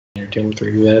Pentium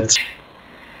 3 bits.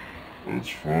 That's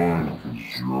fine,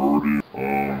 because you already,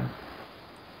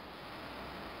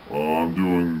 I'm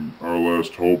doing Our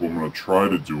Last Hope. I'm gonna try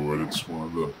to do it. It's one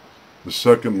of the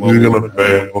second level. You're gonna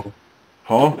fail.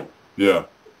 Huh? Yeah.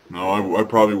 No, I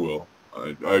probably will.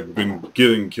 I've been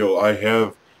getting killed. I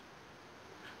have...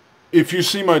 If you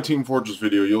see my Team Fortress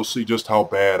video, you'll see just how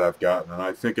bad I've gotten, and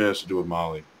I think it has to do with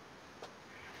Molly.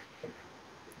 I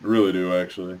really do,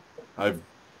 actually. I've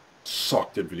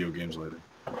sucked at video games lately.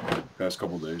 The past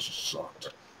couple days just sucked.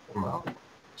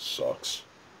 Sucks.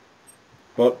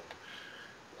 But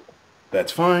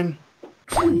that's fine.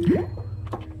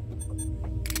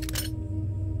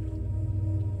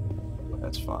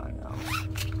 That's fine now.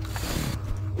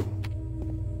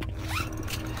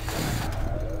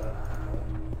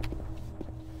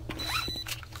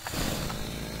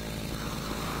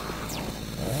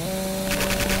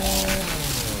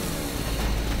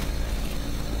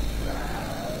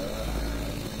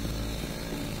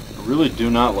 I really do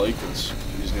not like these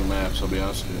new maps, I'll be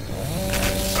honest with you.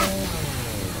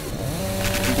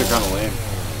 I think they're kind of lame.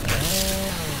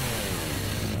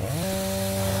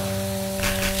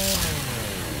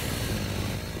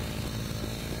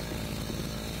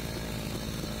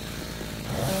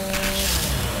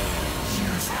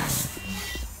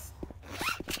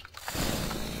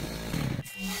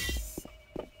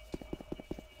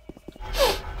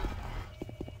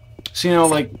 See, now,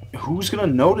 like, who's gonna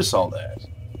notice all that? It's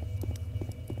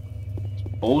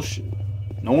bullshit.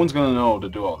 No one's gonna know to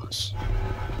do all this.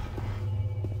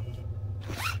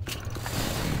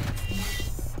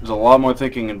 There's a lot more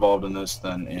thinking involved in this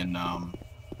than in,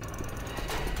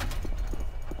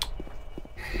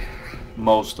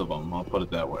 most of them, I'll put it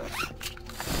that way.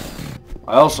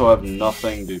 I also have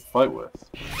nothing to fight with,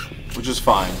 which is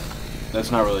fine. That's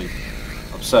not really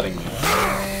upsetting me.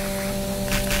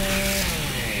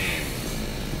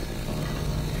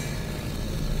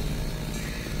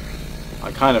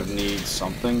 I kind of need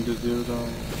something to do, though.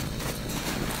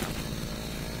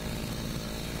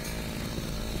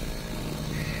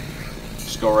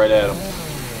 Just go right at him.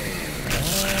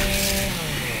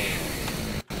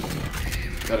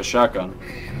 Got a shotgun.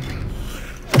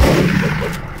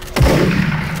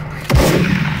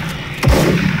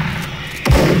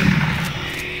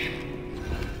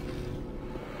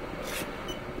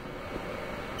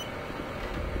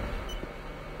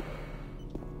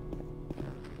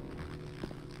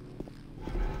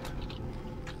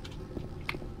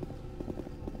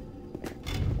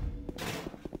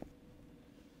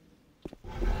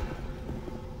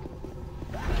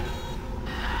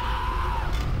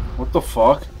 What the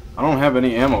fuck? I don't have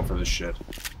any ammo for this shit.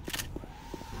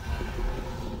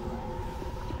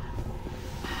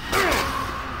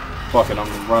 Fuck it,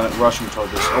 I'm rushing toward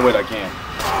this. Oh wait, I can't.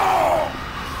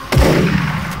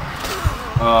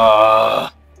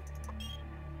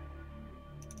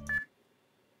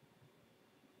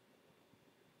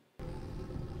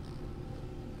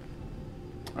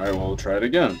 Alright, well, we'll try it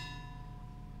again.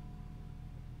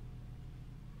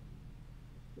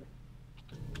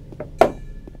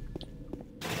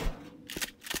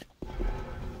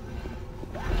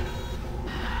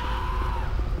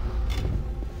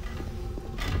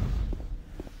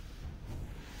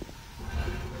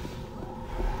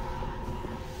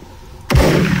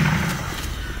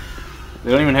 They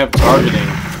don't even have targeting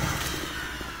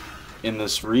in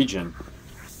this region.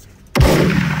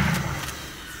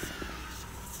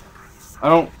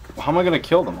 How am I gonna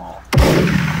kill them all?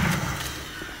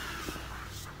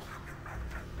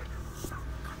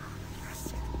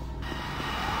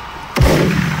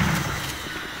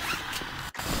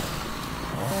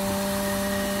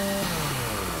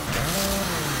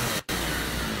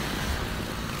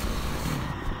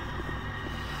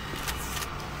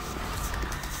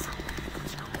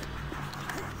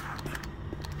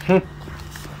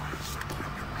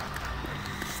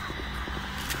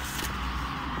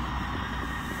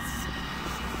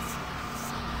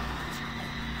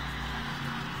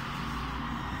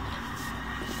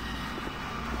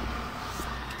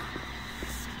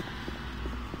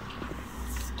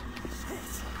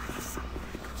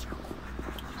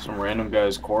 Some random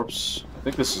guy's corpse. I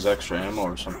think this is extra ammo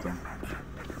or something.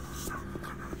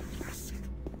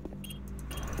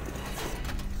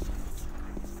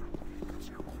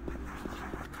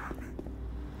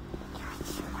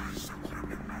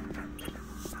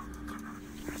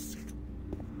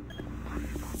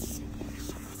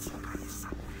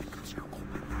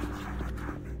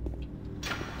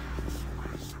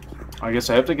 I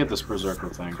guess I have to get this berserker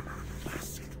thing.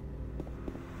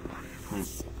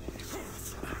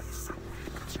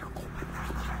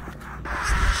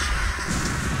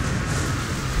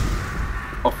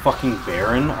 A fucking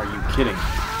Baron? Are you kidding?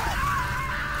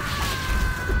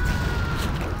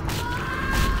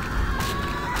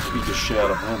 Beat the shit out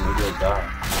of him, maybe he'll die.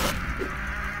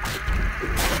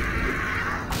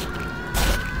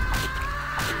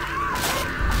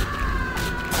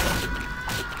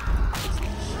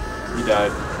 He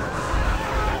died.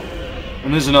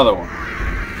 And there's another one.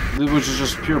 Which is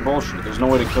just pure bullshit. There's no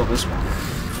way to kill this one.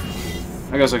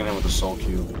 I guess I can hit with the soul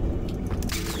cube.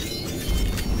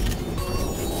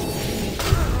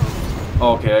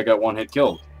 Okay, I got one hit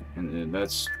killed. And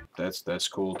that's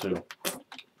cool too.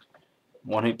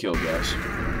 One hit killed, guys.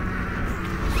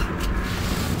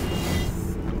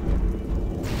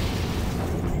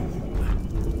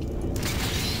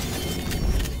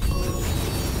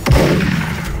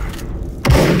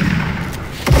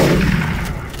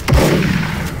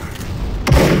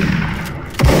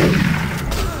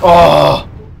 Oh!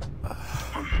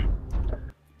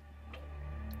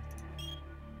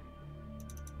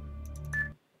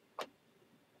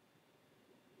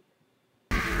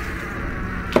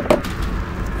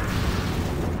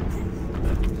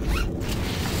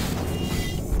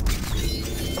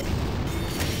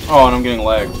 Oh, and I'm getting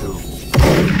lagged too.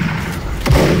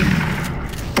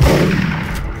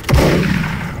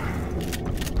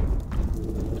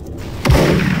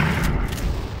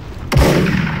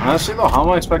 Honestly though, how am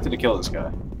I expected to kill this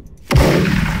guy?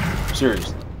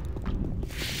 Seriously.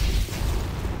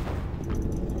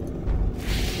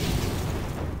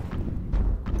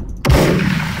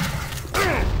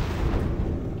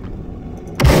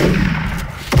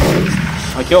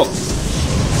 I killed him.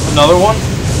 Another one?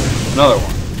 Another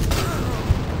one.